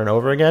and over and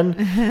over again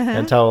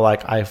until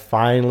like I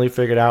finally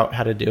figured out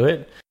how to do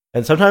it.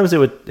 And sometimes it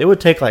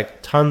would take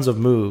like tons of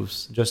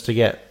moves just to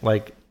get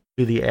like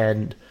to the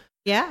end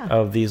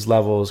of these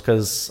levels,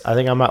 because I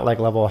think I'm at like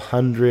level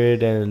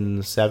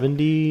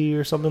 170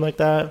 or something like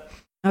that.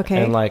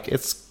 Okay. And like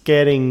it's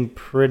getting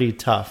pretty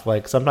tough.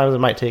 Like sometimes it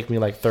might take me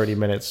like 30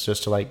 minutes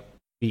just to like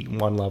beat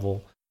one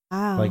level.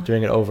 Wow. Like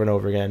doing it over and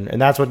over again.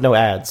 And that's with no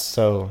ads.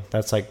 So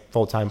that's like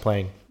full-time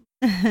playing.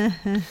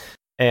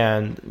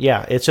 And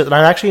yeah, it's just, I'm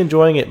actually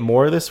enjoying it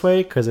more this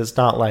way because it's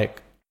not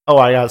like, oh,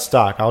 I got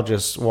stuck, I'll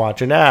just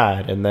watch an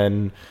ad and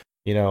then,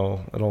 you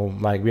know, it'll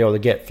like be able to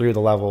get through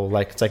the level.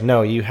 Like it's like,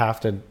 no, you have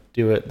to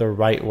do it the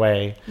right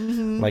way,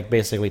 like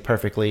basically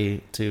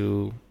perfectly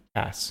to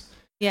pass.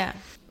 Yeah.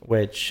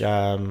 Which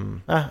I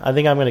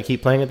think I'm going to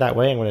keep playing it that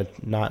way. I'm going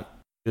to not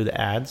do the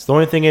ads. The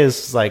only thing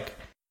is like,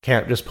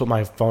 can't just put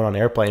my phone on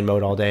airplane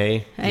mode all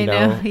day. You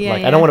know? Yeah,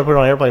 like I don't want to put it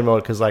on airplane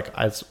mode because like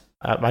it's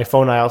my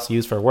phone I also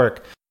use for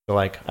work. So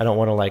like I don't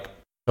want to like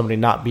somebody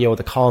not be able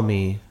to call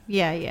me.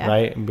 Yeah.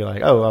 Right, and be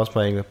like, oh, I was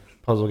playing the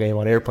puzzle game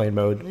on airplane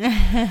mode.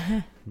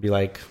 Be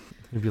like,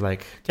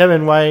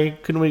 Kevin, why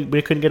couldn't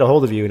we couldn't get a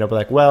hold of you? And I'll be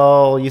like,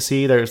 well, you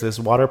see, there's this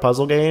water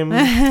puzzle game,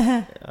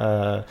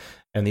 and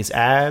these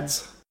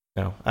ads.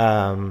 No,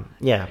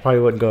 yeah,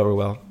 probably wouldn't go over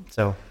well.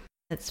 So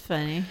that's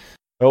funny.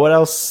 But what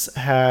else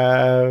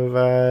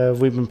have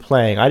we been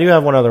playing? I do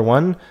have one other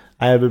one.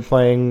 I have been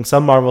playing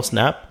some Marvel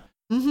Snap.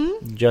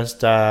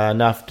 Just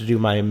enough to do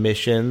my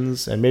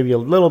missions and maybe a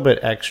little bit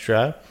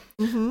extra.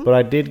 But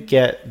I did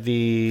get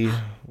the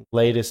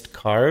latest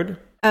card.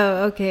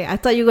 Oh, okay. I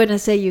thought you were going to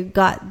say you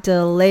got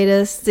the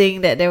latest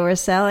thing that they were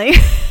selling.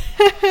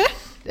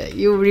 That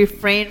you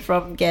refrained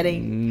from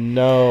getting.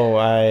 No,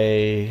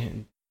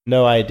 I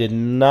did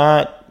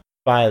not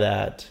buy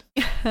that.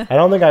 I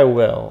don't think I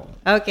will.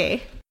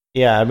 Okay.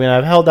 Yeah, I mean,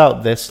 I've held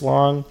out this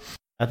long.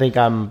 I think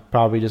I'm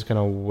probably just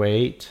going to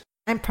wait.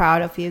 I'm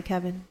proud of you,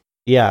 Kevin.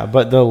 Yeah,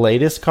 but the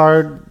latest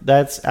card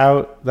that's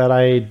out that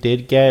I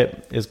did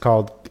get is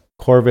called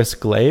Corvus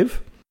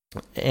Glaive.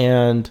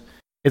 And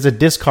it's a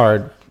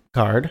discard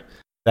card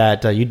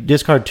that you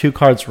discard 2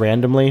 cards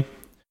randomly.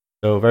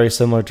 So very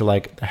similar to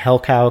like the Hell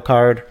Cow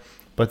card.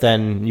 But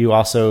then you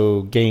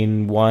also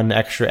gain 1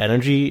 extra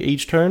energy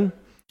each turn.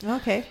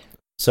 Okay.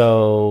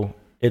 So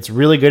it's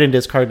really good in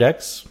discard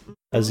decks,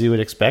 as you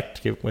would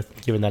expect,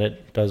 given that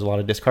it does a lot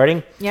of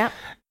discarding. Yeah.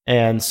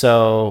 And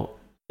so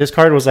this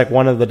card was like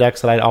one of the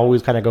decks that I'd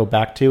always kind of go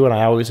back to and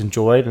I always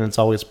enjoyed, and it's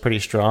always pretty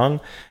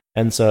strong.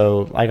 And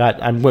so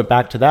I went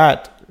back to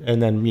that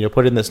and then, you know,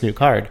 put in this new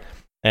card.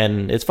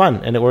 And it's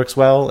fun and it works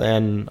well,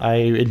 and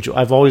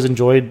I've always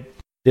enjoyed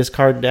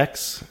discard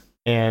decks,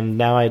 and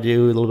now I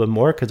do a little bit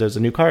more because there's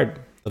a new card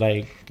that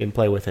I can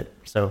play with it.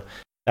 So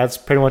that's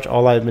pretty much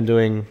all I've been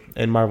doing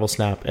in Marvel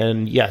Snap.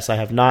 And yes, I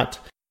have not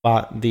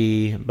bought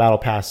the Battle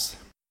Pass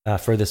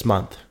for this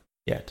month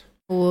yet.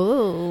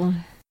 Ooh.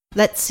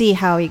 Let's see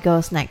how it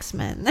goes next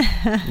month.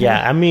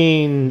 Yeah, I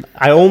mean,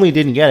 I only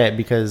didn't get it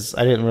because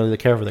I didn't really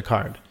care for the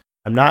card.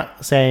 I'm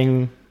not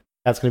saying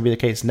that's going to be the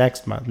case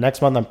next month.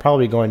 Next month, I'm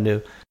probably going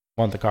to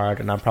want the card,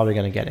 and I'm probably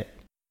going to get it.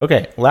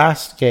 Okay,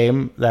 last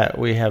game that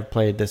we have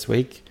played this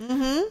week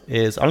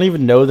is, I don't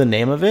even know the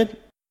name of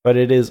it, but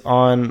it is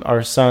on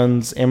our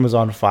son's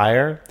Amazon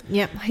Fire.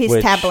 Yep, his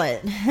which,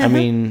 tablet. I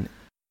mean,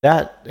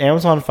 that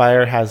Amazon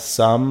Fire has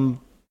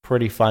some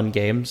pretty fun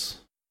games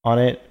on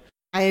it.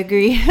 I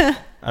agree.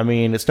 I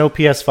mean, it's no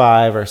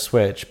PS5 or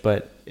Switch,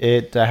 but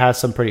it has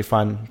some pretty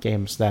fun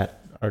games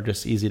that are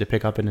just easy to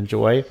pick up and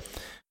enjoy.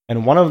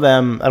 And one of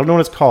them, I don't know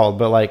what it's called,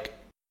 but like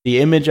the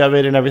image of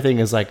it and everything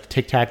is like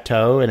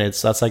tic-tac-toe, and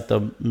that's like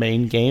the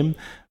main game.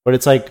 But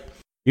it's like,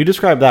 you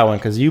describe that one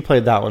because you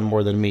played that one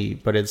more than me,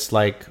 but it's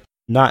like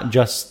not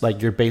just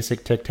like your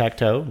basic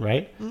tic-tac-toe,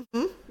 right?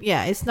 Mm-hmm.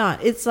 Yeah, it's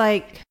not. It's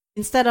like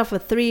instead of a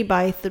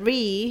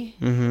 3x3,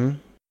 mm-hmm.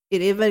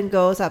 It even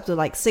goes up to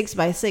like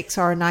 6x6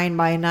 or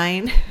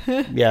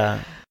 9x9.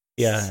 Yeah.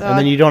 So, and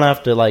then you don't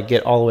have to like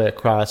get all the way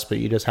across, but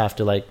you just have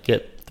to like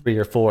get 3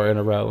 or 4 in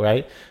a row,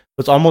 right?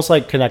 It's almost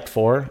like Connect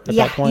 4 at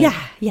that point.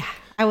 Yeah.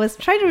 I was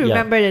trying to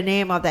remember the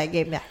name of that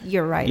game. Yeah,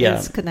 you're right. Yeah.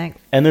 It's Connect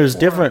 4. And there's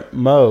different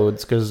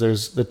modes because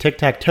there's the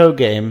tic-tac-toe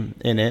game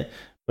in it,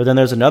 but then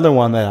there's another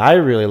one that I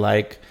really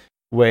like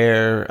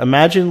where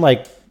imagine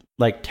like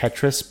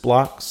Tetris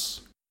blocks,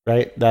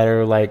 right? That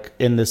are like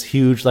in this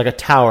huge, like a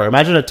tower.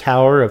 Imagine a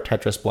tower of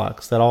Tetris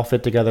blocks that all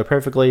fit together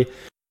perfectly.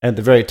 And at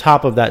the very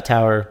top of that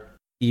tower,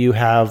 you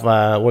have,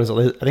 what is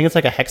it? I think it's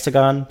like a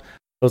hexagon.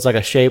 So it's like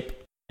a shape.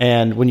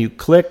 And when you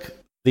click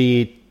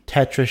the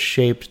Tetris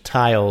shaped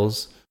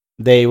tiles,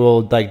 they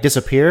will like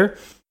disappear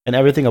and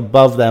everything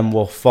above them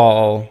will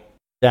fall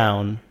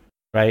down,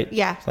 right?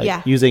 Yeah,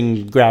 like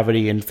using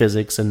gravity and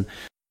physics and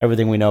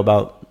everything we know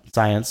about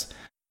science.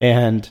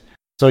 And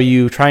so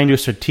you trying to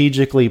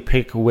strategically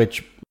pick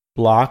which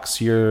blocks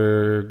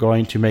you're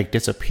going to make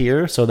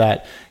disappear so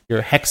that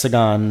your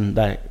hexagon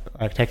that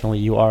like technically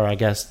you are, I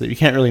guess, that you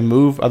can't really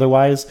move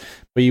otherwise,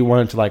 but you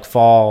want it to like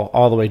fall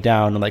all the way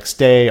down and like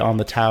stay on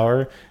the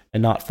tower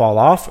and not fall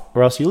off,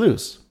 or else you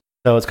lose.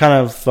 So it's kind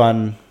of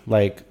fun,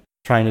 like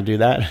trying to do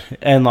that,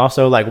 and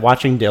also like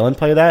watching Dylan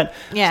play that.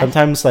 Yeah.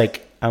 Sometimes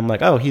like I'm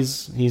like, oh,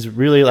 he's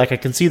really like I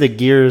can see the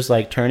gears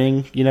like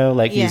turning, you know,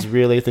 like he's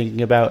really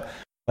thinking about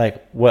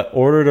like what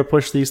order to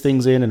push these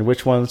things in and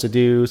which ones to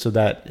do so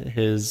that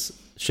his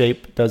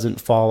shape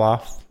doesn't fall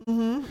off.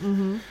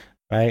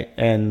 Right?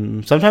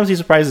 And sometimes he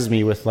surprises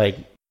me with like,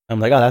 I'm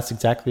like, oh, that's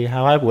exactly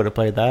how I would have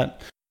played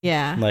that.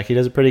 Yeah. Like he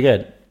does it pretty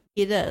good.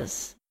 He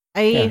does.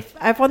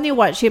 I've only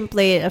watched him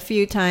play it a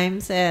few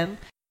times, and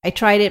I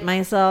tried it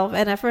myself.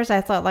 And at first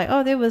I thought like,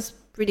 oh, that was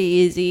pretty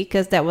easy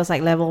because that was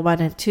like level 1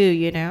 and 2,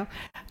 you know.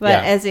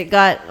 But as it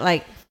got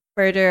like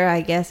further,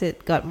 I guess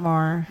it got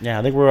more. Yeah,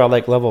 I think we're at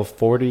like level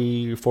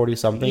 40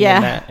 something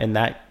in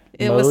that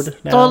it mode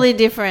was now. Totally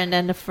different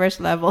than the first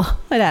level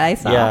that I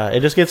saw. Yeah, it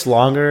just gets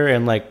longer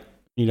and like,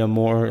 you know,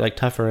 more like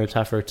tougher and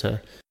tougher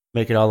to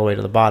make it all the way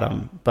to the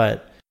bottom.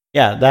 But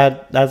yeah,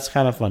 that's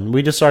kind of fun.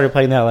 We just started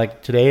playing that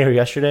like today or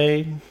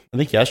yesterday. I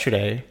think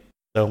yesterday.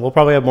 So we'll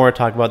probably have more to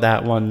talk about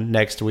that one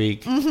next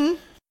week. Mm-hmm.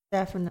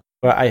 Definitely.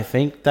 But I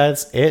think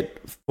that's it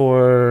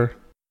for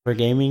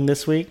gaming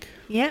this week.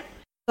 Yeah.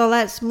 So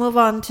let's move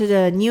on to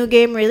the new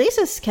game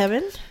releases,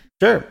 Kevin.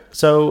 Sure.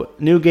 So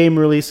new game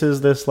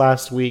releases this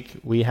last week.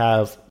 We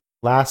have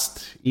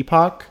Last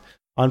Epoch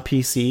on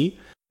PC,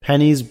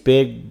 Penny's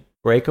Big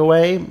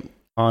Breakaway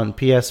on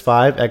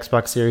PS5,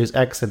 Xbox Series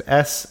X and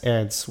S,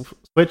 and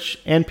Switch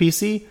and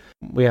PC.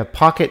 We have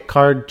Pocket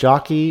Card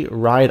Jockey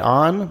Ride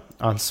On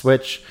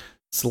Switch,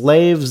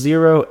 Slave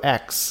Zero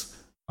X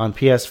on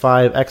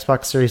PS5,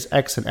 Xbox Series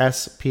X and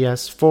S,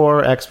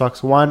 PS4,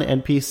 Xbox One,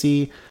 and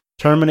PC.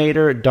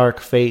 Terminator Dark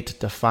Fate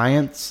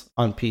Defiance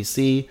on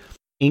PC.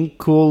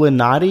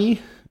 Inkulinati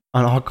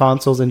on all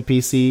consoles and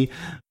PC.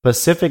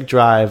 Pacific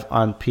Drive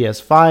on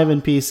PS5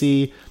 and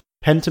PC.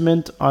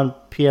 Pentiment on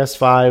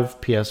PS5,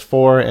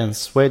 PS4, and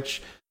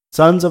Switch.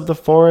 Sons of the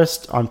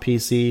Forest on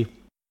PC.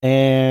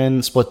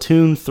 And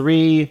Splatoon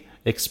 3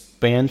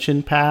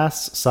 Expansion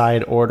Pass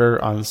Side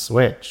Order on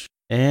Switch.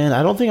 And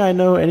I don't think I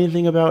know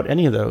anything about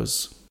any of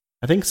those.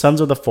 I think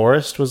Sons of the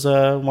Forest was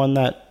one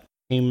that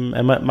came,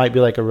 it might be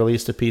like a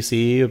release to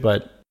PC,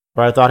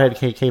 or I thought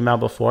it came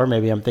out before.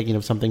 Maybe I'm thinking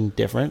of something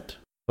different.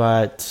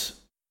 But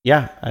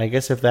yeah, I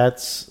guess if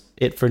that's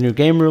it for new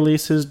game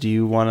releases, do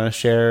you want to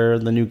share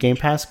the new Game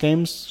Pass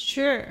games?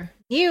 Sure.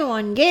 New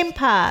on Game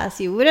Pass,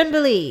 you wouldn't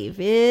believe,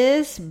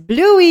 is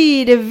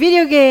Bluey, the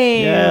video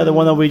game. Yeah, the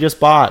one that we just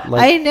bought.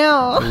 I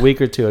know. A week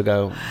or two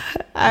ago.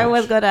 I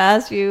was gonna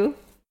ask you,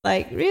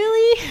 like,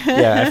 really?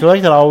 Yeah, I feel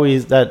like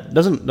that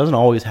doesn't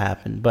always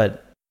happen,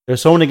 but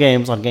there's so many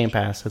games on Game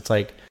Pass. It's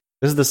like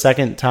this is the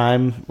second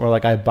time where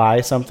like I buy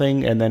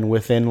something and then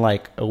within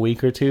like a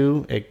week or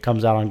two it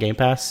comes out on Game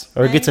Pass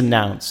or it gets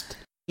announced.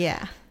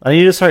 Yeah. I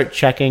need to start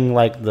checking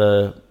like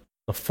the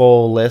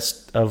full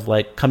list of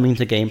like coming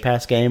to Game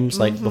Pass games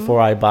like before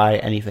I buy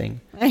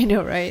anything. I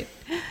know, right?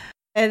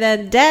 And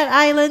then Dead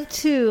Island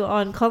 2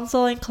 on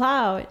console and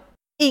cloud.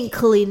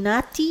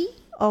 Inkulinati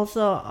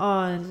also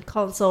on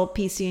console,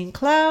 PC, and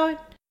cloud.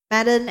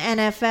 Madden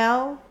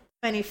NFL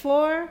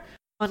 24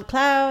 on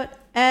cloud,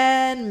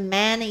 and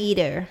Man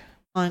Eater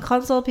on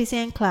console, PC,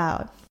 and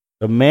cloud.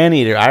 The Man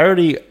Eater, I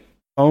already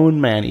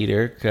own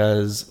Maneater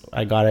because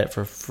I got it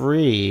for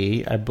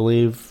free, I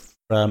believe,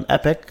 from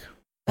Epic.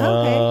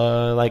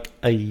 Okay.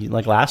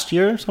 Like last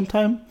year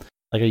sometime,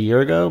 like a year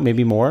ago,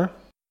 maybe more.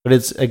 But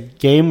it's a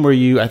game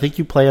where I think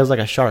you play as like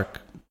a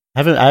shark.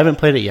 I haven't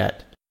played it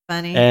yet.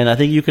 Funny. And I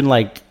think you can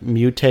like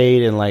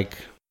mutate and like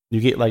you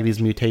get like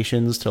these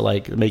mutations to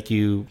like make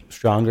you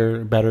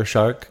stronger, better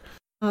shark.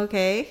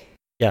 Okay.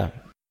 Yeah.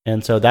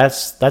 And so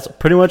that's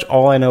pretty much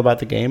all I know about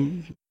the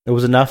game. It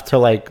was enough to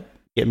like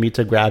get me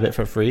to grab it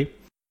for free.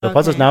 So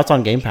plus now it's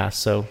on Game Pass,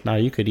 so now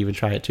you could even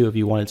try it too if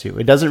you wanted to.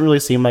 It doesn't really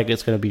seem like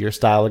it's going to be your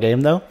style of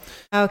game though.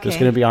 Okay. Just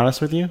going to be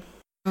honest with you.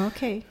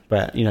 Okay.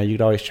 But you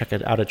could always check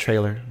it out a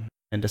trailer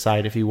and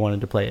decide if you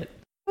wanted to play it.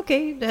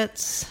 Okay, I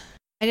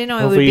didn't know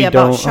it would be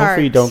about sharks.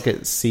 Hopefully you don't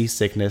get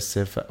seasickness.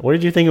 What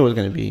did you think it was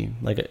going to be?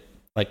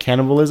 Like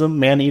cannibalism,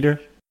 man-eater?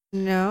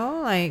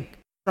 No, like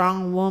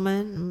strong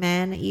woman,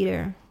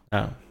 man-eater.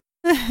 Oh.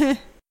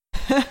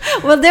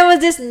 Well, there was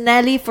this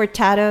Nelly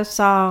Furtado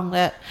song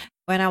that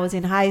when I was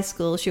in high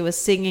school, she was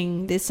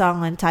singing this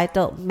song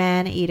entitled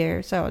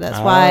Man-Eater. So that's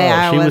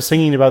why she was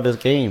singing about this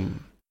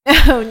game.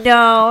 Oh,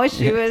 no,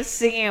 she was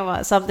singing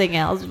about something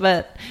else.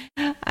 But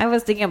I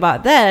was thinking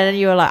about that. And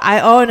you were like, I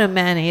own a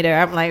Man-Eater.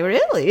 I'm like,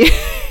 really?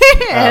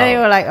 And you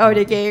were like, oh,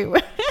 the game.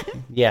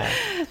 Yeah.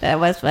 That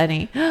was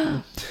funny.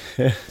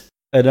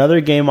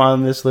 Another game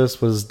on this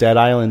list was Dead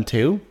Island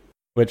 2,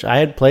 which I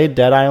had played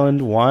Dead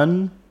Island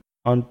 1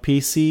 on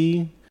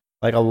PC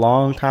like a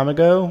long time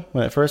ago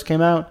when it first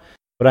came out.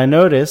 But I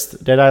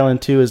noticed Dead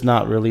Island 2 is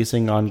not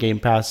releasing on Game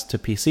Pass to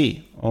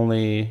PC,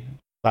 only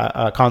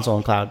console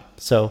and cloud.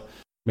 So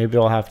maybe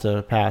I'll have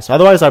to pass.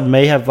 Otherwise, I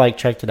may have like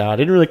checked it out. I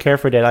didn't really care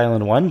for Dead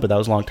Island 1, but that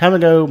was a long time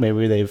ago.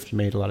 Maybe they've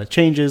made a lot of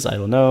changes. I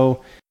don't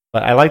know.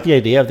 But I like the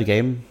idea of the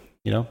game.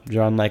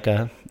 You're on like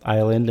a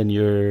island and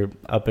you're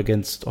up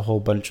against a whole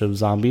bunch of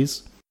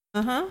zombies.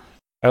 Uh-huh.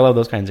 I love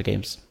those kinds of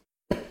games.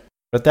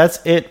 But that's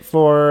it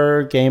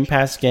for Game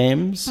Pass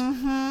games.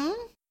 Mm-hmm.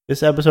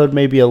 This episode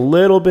may be a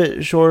little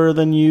bit shorter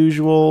than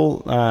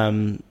usual,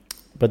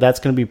 but that's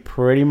going to be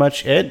pretty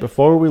much it.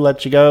 Before we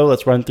let you go,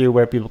 let's run through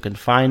where people can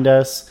find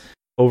us.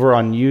 Over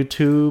on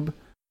YouTube,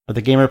 at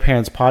the Gamer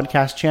Parents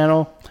Podcast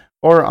channel,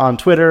 or on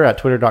Twitter at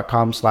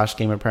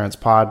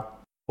twitter.com/gamerparentspod,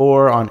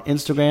 or on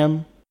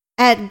Instagram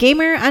at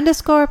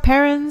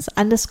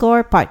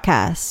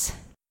gamer_parents_podcast.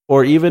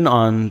 Or even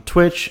on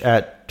Twitch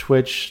at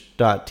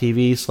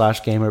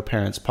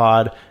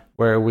twitch.tv/gamerparentspod,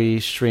 where we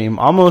stream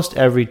almost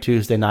every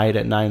Tuesday night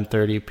at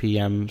 9:30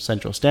 p.m.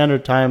 Central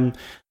Standard Time,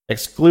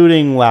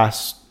 excluding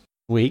last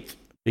week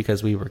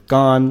because we were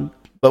gone.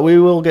 But we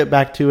will get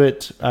back to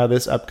it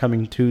this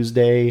upcoming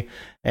Tuesday,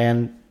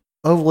 and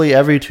hopefully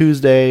every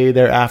Tuesday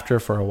thereafter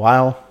for a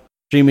while,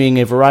 streaming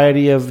a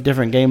variety of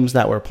different games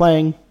that we're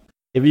playing.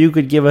 If you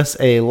could give us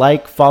a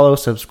like, follow,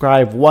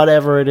 subscribe,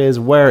 whatever it is,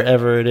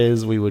 wherever it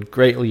is, we would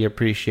greatly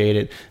appreciate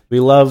it. We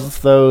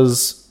love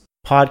those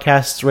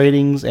podcast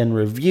ratings and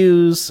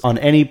reviews on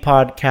any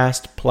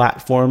podcast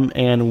platform,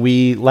 and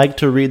we like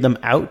to read them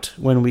out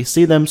when we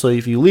see them. So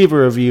if you leave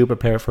a review,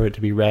 prepare for it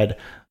to be read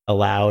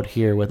aloud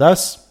here with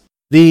us.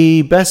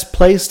 The best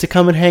place to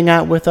come and hang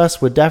out with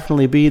us would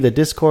definitely be the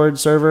Discord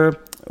server,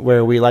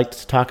 where we like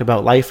to talk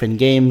about life and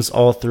games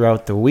all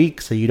throughout the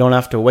week, so you don't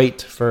have to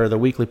wait for the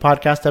weekly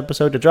podcast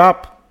episode to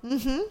drop.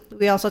 Mm-hmm.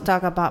 We also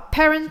talk about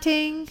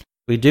parenting.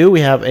 We do. We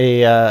have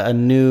a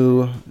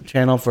new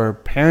channel for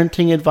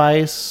parenting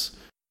advice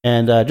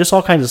and just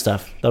all kinds of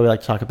stuff that we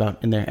like to talk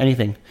about in there.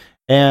 Anything.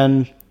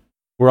 And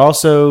we're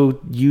also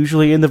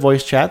usually in the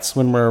voice chats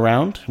when we're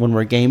around. When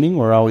we're gaming,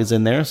 we're always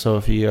in there. So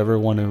if you ever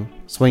want to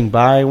swing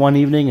by one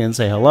evening and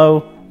say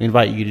hello, we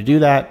invite you to do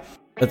that.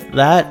 But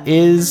that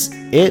is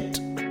it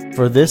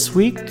for this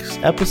week's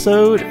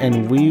episode,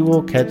 and we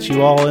will catch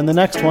you all in the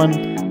next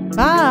one.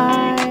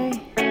 Bye.